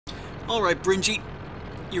Alright, Bringy,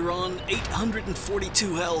 you're on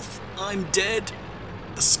 842 health. I'm dead.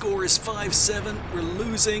 The score is 5-7. We're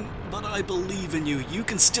losing, but I believe in you. You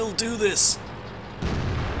can still do this.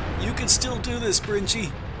 You can still do this,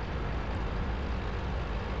 Bringy.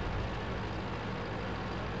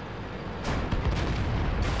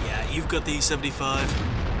 Yeah, you've got the E75.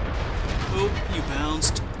 Oh, you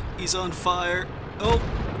bounced. He's on fire. Oh,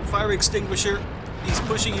 fire extinguisher. He's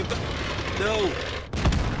pushing you back. No.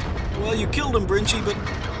 Well, you killed him, Bringy, but...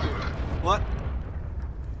 What?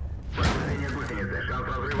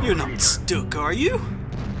 You're not stuck, are you?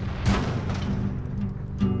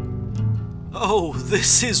 Oh,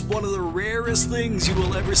 this is one of the rarest things you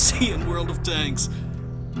will ever see in World of Tanks.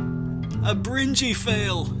 A Bringy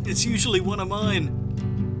fail. It's usually one of mine.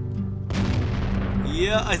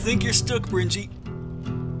 Yeah, I think you're stuck, Bringy.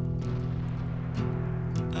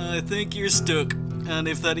 I think you're stuck. And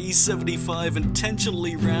if that E75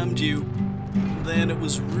 intentionally rammed you, then it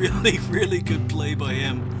was really, really good play by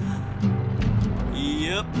him.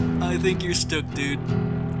 Yep, I think you're stuck, dude.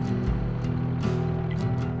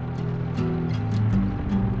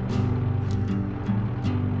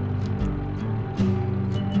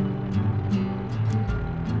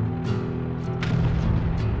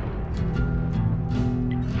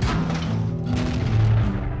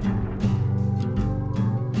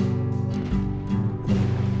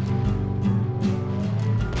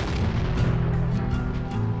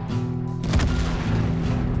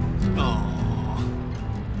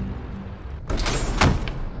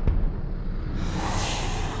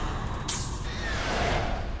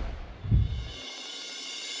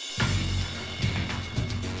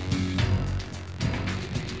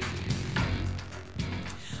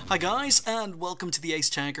 Hi guys, and welcome to the Ace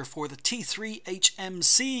Tanker for the T3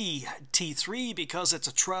 HMC. T3 because it's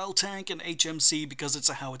a trial tank, and HMC because it's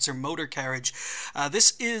a howitzer motor carriage.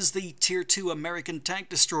 This is the Tier 2 American tank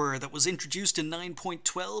destroyer that was introduced in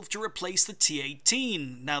 9.12 to replace the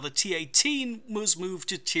T18. Now the T18 was moved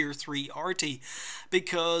to Tier 3 arty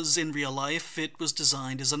because in real life it was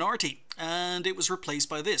designed as an arty, and it was replaced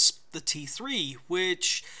by this, the T3,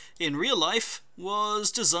 which in real life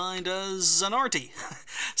was designed as an arty.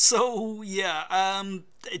 So yeah,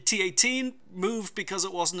 T18 moved because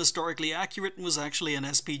it wasn't historically accurate and was actually an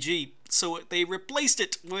SPG. So they replaced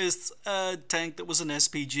it with a tank that was an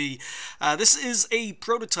SPG. This is a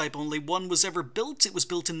prototype, only one was ever built. It was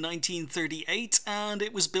built in 1938 and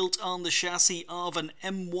it was built on the chassis of an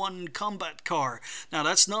M1 combat car. Now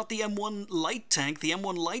that's not the M1 light tank. The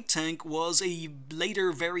M1 light tank was a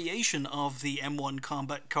later variation of the M1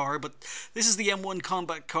 combat car, but this is the M1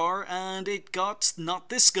 combat car and it got not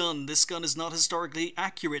this gun. This gun is not historically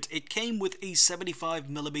accurate. It came with a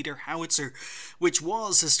 75mm howitzer, which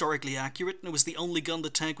was historically accurate, and it was the only gun the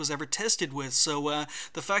tank was ever tested with. So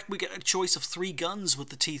the fact we get a choice of 3 guns with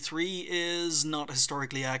the T3 is not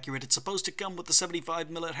historically accurate. It's supposed to come with the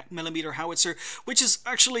 75mm howitzer, which is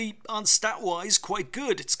actually on stat-wise quite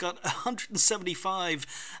good. It's got 175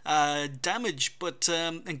 damage, but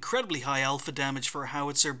incredibly high alpha damage for a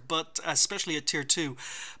howitzer, but especially at Tier 2.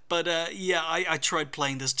 But yeah, I tried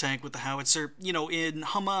playing this tank with the howitzer, you know, in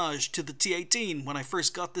homage to the T18. When I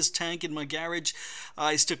first got this tank in my garage,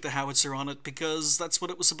 I stuck the howitzer on it because that's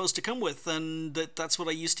what it was supposed to come with, and that's what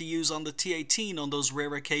I used to use on the T18 on those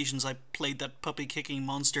rare occasions I played that puppy-kicking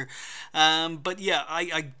monster. But yeah,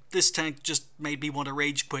 this tank just made me want to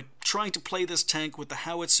rage quit. Trying to play this tank with the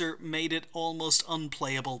howitzer made it almost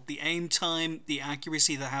unplayable. The aim time, the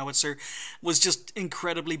accuracy of the howitzer was just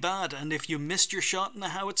incredibly bad, and if you missed your shot in the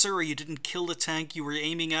howitzer or you didn't kill the tank you were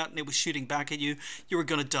aiming at and it was shooting back at you, you were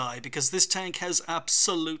gonna die, because this tank has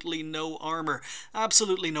absolutely no armor.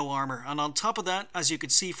 Absolutely no armor. And on top of that, as you can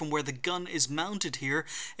see from where the gun is mounted here,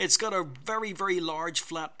 it's got a very, very large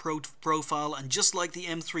flat profile, and just like the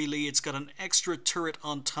M3 Lee, it's got an extra turret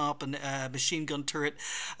on top, and machine gun turret.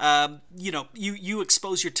 You know, you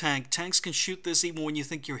expose your tank. Tanks can shoot this even when you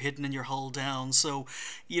think you're hidden and you're hull down. So,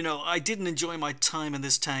 you know, I didn't enjoy my time in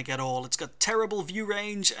this tank at all. It's got terrible view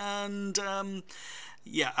range and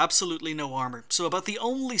yeah, absolutely no armor. So about the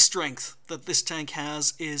only strength that this tank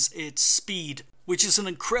has is its speed, which is an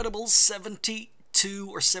incredible 72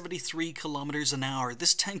 or 73 kilometers an hour.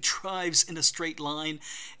 This tank drives in a straight line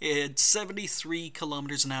at 73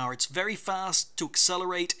 kilometers an hour. It's very fast to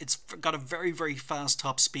accelerate. It's got a very, very fast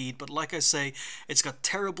top speed, but like I say, it's got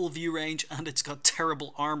terrible view range and it's got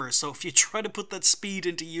terrible armor. So if you try to put that speed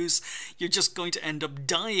into use, you're just going to end up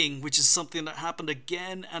dying, which is something that happened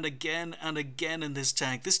again and again and again in this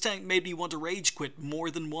tank. This tank made me want to rage quit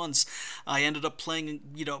more than once. I ended up playing,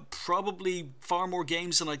 you know, probably far more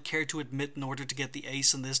games than I'd care to admit in order to get get the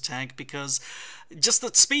ace in this tank, because just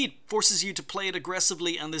that speed forces you to play it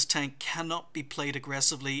aggressively, and this tank cannot be played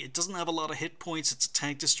aggressively. It doesn't have a lot of hit points. It's a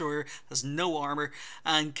tank destroyer, has no armor,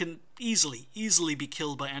 and can easily be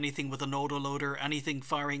killed by anything with an autoloader, anything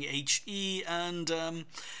firing HE, and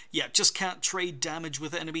yeah, just can't trade damage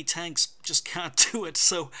with enemy tanks. Just can't do it.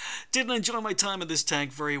 So didn't enjoy my time in this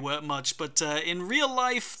tank very much. But in real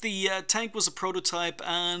life, the tank was a prototype,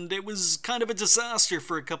 and it was kind of a disaster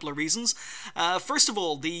for a couple of reasons. First of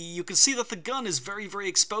all, you can see that the gun is very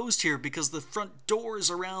exposed here, because the front doors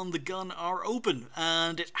around the gun are open,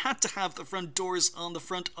 and it had to have the front doors on the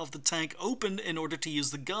front of the tank open in order to use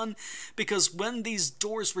the gun, because when these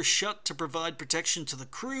doors were shut to provide protection to the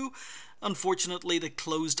crew, unfortunately they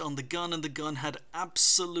closed on the gun, and the gun had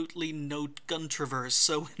absolutely no gun traverse.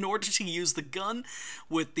 So in order to use the gun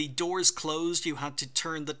with the doors closed, you had to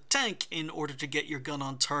turn the tank in order to get your gun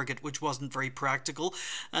on target, which wasn't very practical.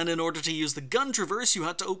 And in order to use the gun traverse, you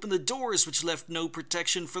had to open the doors, which left no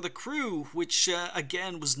protection for the crew, which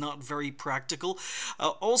again was not very practical.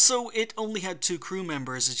 Also, it only had 2 crew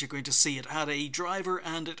members, as you're going to see. It had a driver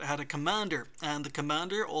and it had a commander, and the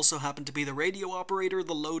commander also happened to be the radio operator,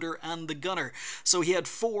 the loader, and the gunner. So he had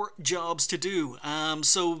 4 jobs to do.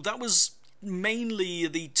 So that was mainly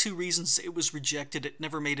the 2 reasons it was rejected. It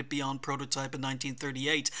never made it beyond prototype in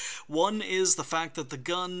 1938. One is the fact that the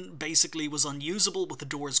gun basically was unusable with the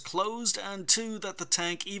doors closed, and 2, that the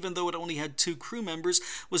tank, even though it only had 2 crew members,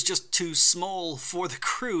 was just too small for the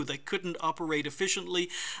crew. They couldn't operate efficiently,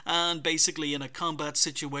 and basically in a combat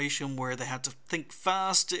situation where they had to think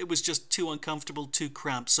fast, it was just too uncomfortable, too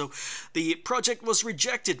cramped. So the project was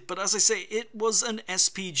rejected, but as I say, it was an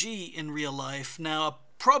SPG in real life. Now,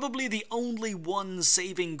 probably the only one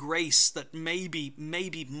saving grace that maybe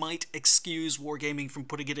might excuse Wargaming from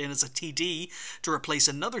putting it in as a TD to replace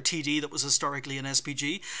another TD that was historically an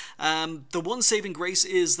SPG. The one saving grace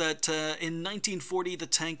is that in 1940 the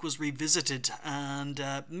tank was revisited, and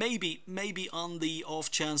maybe on the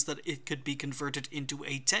off chance that it could be converted into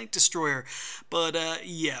a tank destroyer. But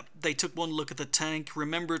yeah, they took one look at the tank,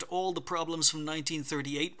 remembered all the problems from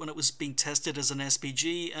 1938 when it was being tested as an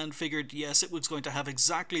SPG, and figured yes, it was going to have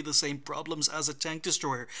exactly the same problems as a tank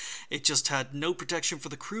destroyer. It just had no protection for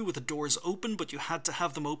the crew with the doors open, but you had to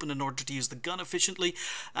have them open in order to use the gun efficiently,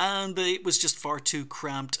 and it was just far too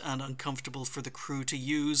cramped and uncomfortable for the crew to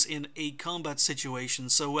use in a combat situation.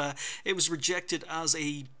 So it was rejected as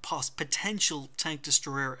a potential tank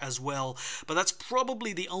destroyer as well. But that's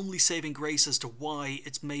probably the only saving grace as to why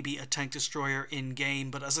it's maybe a tank destroyer in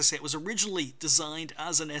game. But as I say, it was originally designed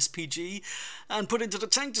as an SPG and put into the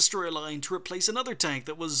tank destroyer line to replace another tank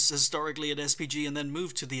that was historically an SPG and then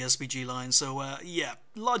moved to the SPG line. So yeah,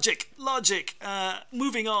 logic.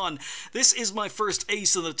 Moving on. This is my first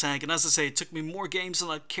ace in the tank, and as I say, it took me more games than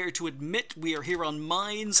I'd care to admit. We are here on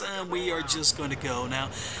mines, and we are just going to go. Now,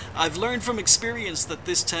 I've learned from experience that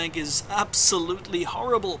this tank is absolutely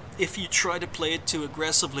horrible if you try to play it too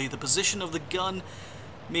aggressively. The position of the gun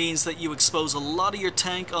means that you expose a lot of your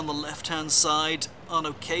tank on the left-hand side on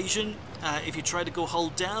occasion. If you try to go hull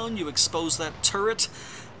down, you expose that turret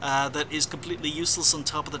that is completely useless on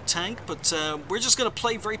top of the tank. But we're just going to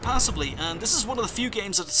play very passively, and this is one of the few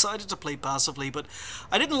games I decided to play passively. But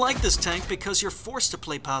I didn't like this tank because you're forced to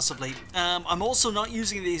play passively. I'm also not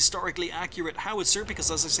using the historically accurate howitzer because,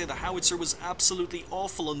 as I say, the howitzer was absolutely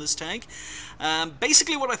awful on this tank.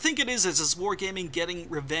 Basically what I think it is Wargaming getting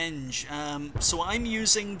revenge. So I'm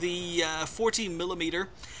using the 40mm,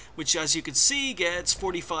 which, as you can see, gets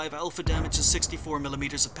 45 alpha damage and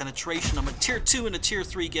 64mm of penetration. I'm a tier 2 and a tier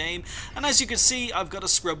 3 game, and as you can see, I've got a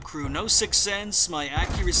scrub crew. No sixth sense, my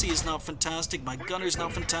accuracy is not fantastic, my gunner's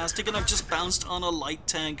not fantastic, and I've just bounced on a light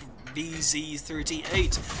tank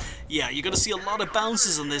VZ38. Yeah, you're going to see a lot of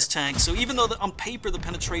bounces on this tank, so even though on paper the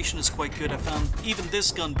penetration is quite good, I found even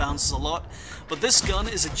this gun bounces a lot, but this gun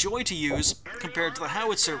is a joy to use compared to the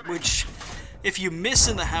howitzer, which, if you miss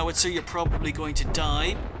in the howitzer, you're probably going to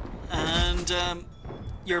die, and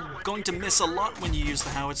you're going to miss a lot when you use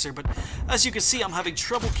the howitzer. But as you can see, I'm having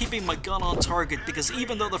trouble keeping my gun on target because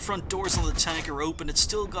even though the front doors on the tank are open, it's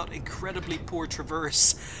still got incredibly poor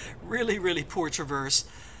traverse. Really poor traverse.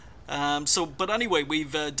 But anyway,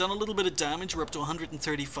 we've done a little bit of damage. We're up to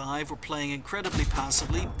 135. We're playing incredibly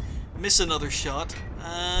passively. Miss another shot,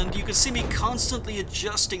 and you can see me constantly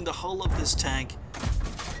adjusting the hull of this tank.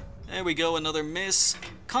 There we go, another miss.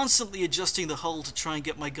 Constantly adjusting the hull to try and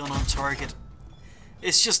get my gun on target.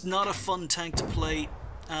 It's just not a fun tank to play,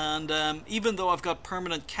 and even though I've got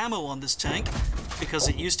permanent camo on this tank, because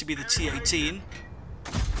it used to be the T18,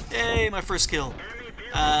 yay, my first kill.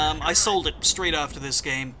 I sold it straight after this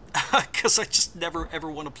game, because I just never ever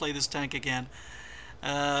want to play this tank again.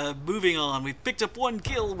 Moving on, we've picked up 1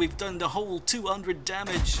 kill, we've done the whole 200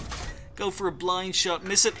 damage. Go for a blind shot,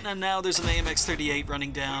 miss it, and now there's an AMX-38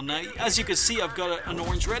 running down. Now, as you can see, I've got an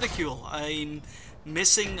orange reticule. I'm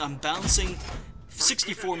missing, I'm bouncing.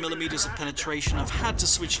 64mm of penetration. I've had to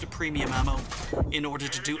switch to premium ammo in order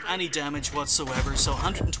to do any damage whatsoever. So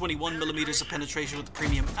 121mm of penetration with the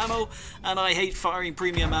premium ammo, and I hate firing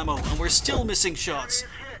premium ammo, and we're still missing shots.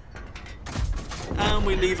 And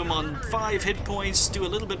we leave him on 5 hit points, do a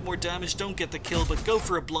little bit more damage, don't get the kill, but go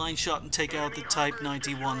for a blind shot and take out the Type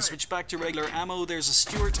 91. Switch back to regular ammo, there's a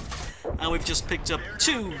Stuart, and we've just picked up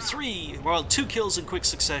 2 kills in quick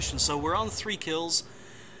succession, so we're on 3 kills.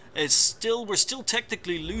 We're still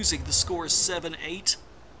technically losing, the score is 7-8,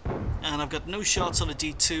 and I've got no shots on a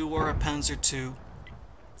D2 or a Panzer II.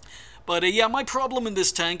 But yeah, my problem in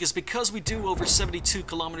this tank is because we do over 72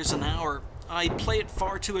 kilometers an hour, I play it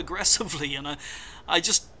far too aggressively, and I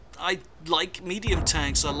like medium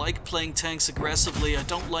tanks. I like playing tanks aggressively. I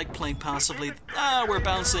don't like playing passively. We're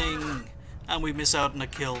bouncing, and we miss out on a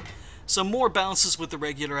kill. So more bounces with the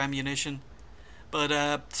regular ammunition.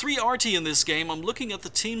 But 3 RT in this game. I'm looking at the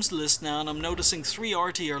teams list now, and I'm noticing 3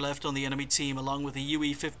 RT are left on the enemy team, along with a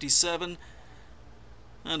UE-57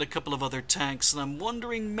 and a couple of other tanks. And I'm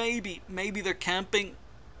wondering, maybe they're camping.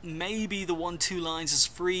 Maybe the 1-2 lines is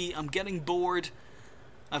free. I'm getting bored.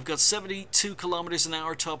 I've got 72 kilometers an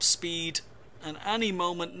hour top speed, and any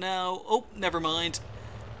moment now... Oh, never mind.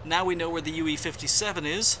 Now we know where the UE-57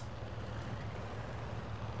 is.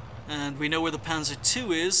 And we know where the Panzer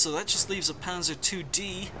II is, so that just leaves a Panzer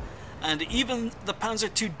IID. And even the Panzer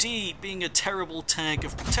IID being a terrible tank, a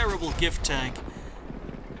terrible gift tank.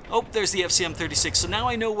 Oh, there's the FCM-36. So now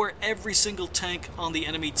I know where every single tank on the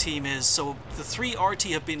enemy team is. So the 3 RT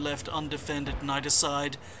have been left undefended, and I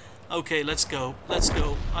decide, okay, let's go. Let's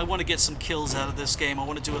go. I want to get some kills out of this game. I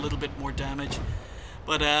want to do a little bit more damage.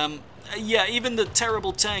 But yeah, even the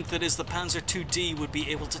terrible tank that is the Panzer IID would be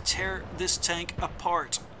able to tear this tank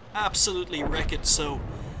apart. Absolutely wreck it. So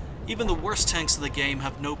even the worst tanks in the game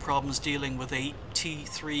have no problems dealing with a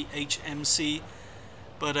T3 HMC.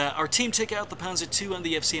 But our team take out the Panzer II and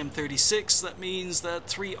the FCM-36. That means that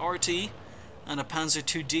 3 RT and a Panzer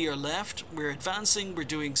IID are left. We're advancing. We're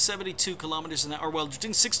doing 72 kilometers an hour. Well, we're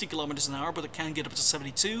doing 60 kilometers an hour, but it can get up to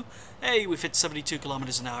 72. Hey, we've hit 72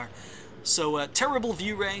 kilometers an hour. So terrible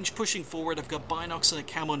view range, pushing forward. I've got binocs and a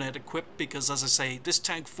camo net equipped because, as I say, this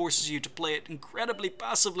tank forces you to play it incredibly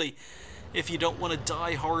passively if you don't want to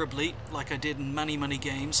die horribly, like I did in many, many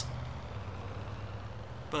games.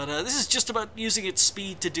 But this is just about using its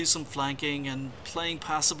speed to do some flanking and playing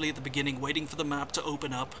passively at the beginning, waiting for the map to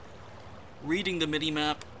open up, reading the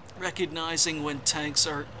mini-map, recognizing when tanks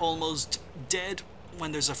are almost dead,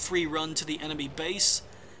 when there's a free run to the enemy base.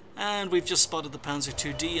 And we've just spotted the Panzer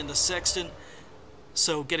IID and the Sexton,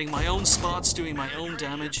 so getting my own spots, doing my own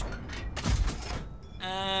damage.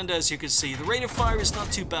 And as you can see, the rate of fire is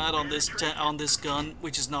not too bad on this gun,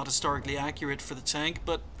 which is not historically accurate for the tank,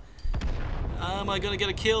 but am I going to get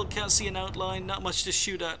a kill? Can't see an outline, not much to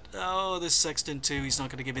shoot at. Oh, this Sexton too, he's not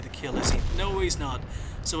going to give me the kill, is he? No, he's not.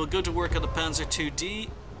 So we'll go to work on the Panzer IID.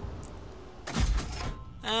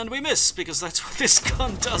 And we miss, because that's what this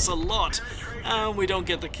gun does a lot. And we don't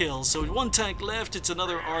get the kill. So 1 tank left, it's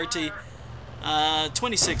another RT.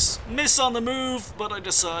 26. Miss on the move, but I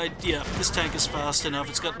decide, yeah, this tank is fast enough.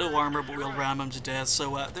 It's got no armor, but we'll ram him to death.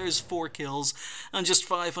 So there's 4 kills and just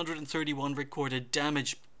 531 recorded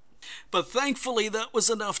damage. But thankfully that was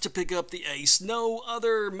enough to pick up the ace. No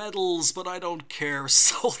other medals, but I don't care.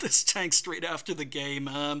 Sold this tank straight after the game.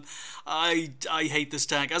 I hate this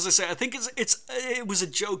tank. As I say, I think it was a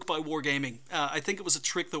joke by Wargaming. I think it was a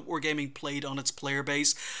trick that Wargaming played on its player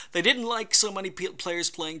base. They didn't like so many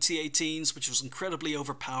players playing T-18s, which was incredibly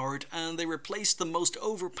overpowered, and they replaced the most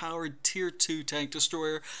overpowered Tier 2 tank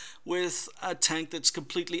destroyer with a tank that's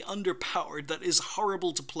completely underpowered, that is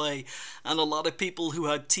horrible to play. And a lot of people who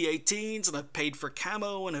had T-18s and had paid for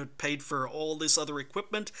camo and had paid for all this other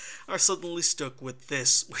equipment are suddenly stuck with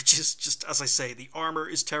this, which is just, as I say, the armor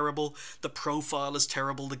is terrible, the profile is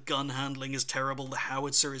terrible, the gun handling is terrible, the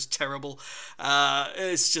howitzer is terrible,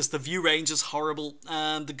 it's just the view range is horrible,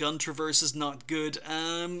 and the gun traverse is not good,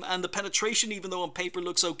 and the penetration, even though on paper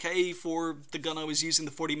looks okay for the gun I was using,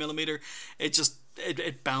 the 40mm,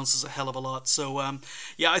 it bounces a hell of a lot. So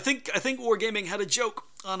yeah, I think Wargaming had a joke.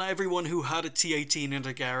 on everyone who had a T18 in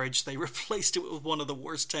their garage. They replaced it with one of the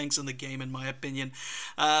worst tanks in the game, in my opinion.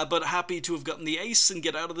 But happy to have gotten the ace and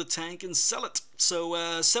get out of the tank and sell it.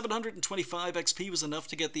 So 725 XP was enough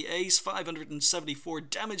to get the ace, 574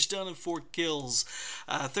 damage done and 4 kills.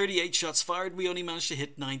 38 shots fired, we only managed to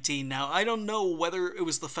hit 19. Now, I don't know whether it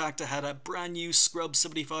was the fact I had a brand new scrub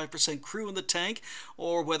 75% crew in the tank,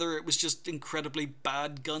 or whether it was just incredibly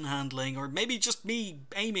bad gun handling, or maybe just me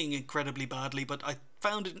aiming incredibly badly, but I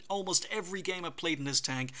found in almost every game I played in this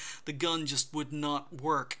tank, the gun just would not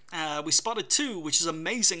work. We spotted 2, which is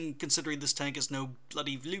amazing considering this tank has no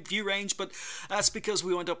bloody view range, but that's because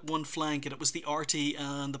we went up one flank and it was the RT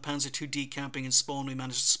and the Panzer II decamping and spawn we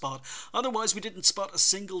managed to spot. Otherwise, we didn't spot a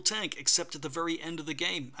single tank except at the very end of the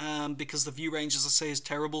game, because the view range, as I say, is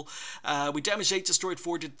terrible. We damaged 8, destroyed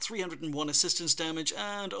 4, did 301 assistance damage,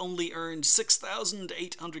 and only earned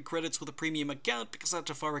 6,800 credits with a premium account because I had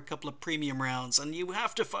to fire a couple of premium rounds. And you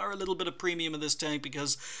have to fire a little bit of premium in this tank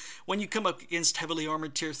because when you come up against heavily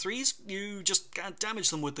armored tier 3s, you just can't damage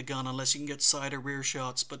them with the gun unless you can get side or rear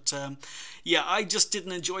shots. But yeah, I just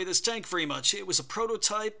didn't enjoy this tank very much. It was a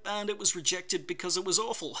prototype and it was rejected because it was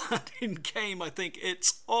awful. In game, I think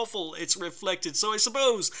it's awful. It's reflected. So I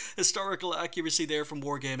suppose historical accuracy there from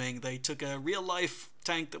Wargaming. They took a real life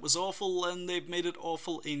tank that was awful and they've made it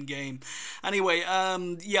awful in game. Anyway,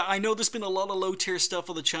 yeah, I know there's been a lot of low tier stuff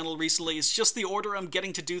on the channel recently. It's just the order I'm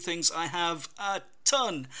getting to do things. I have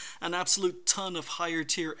an absolute ton of higher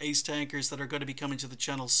tier ace tankers that are going to be coming to the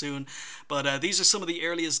channel soon. But these are some of the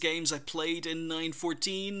earliest games I played in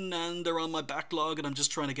 9.14 and they're on my backlog and I'm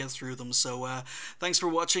just trying to get through them. So thanks for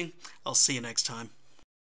watching. I'll see you next time.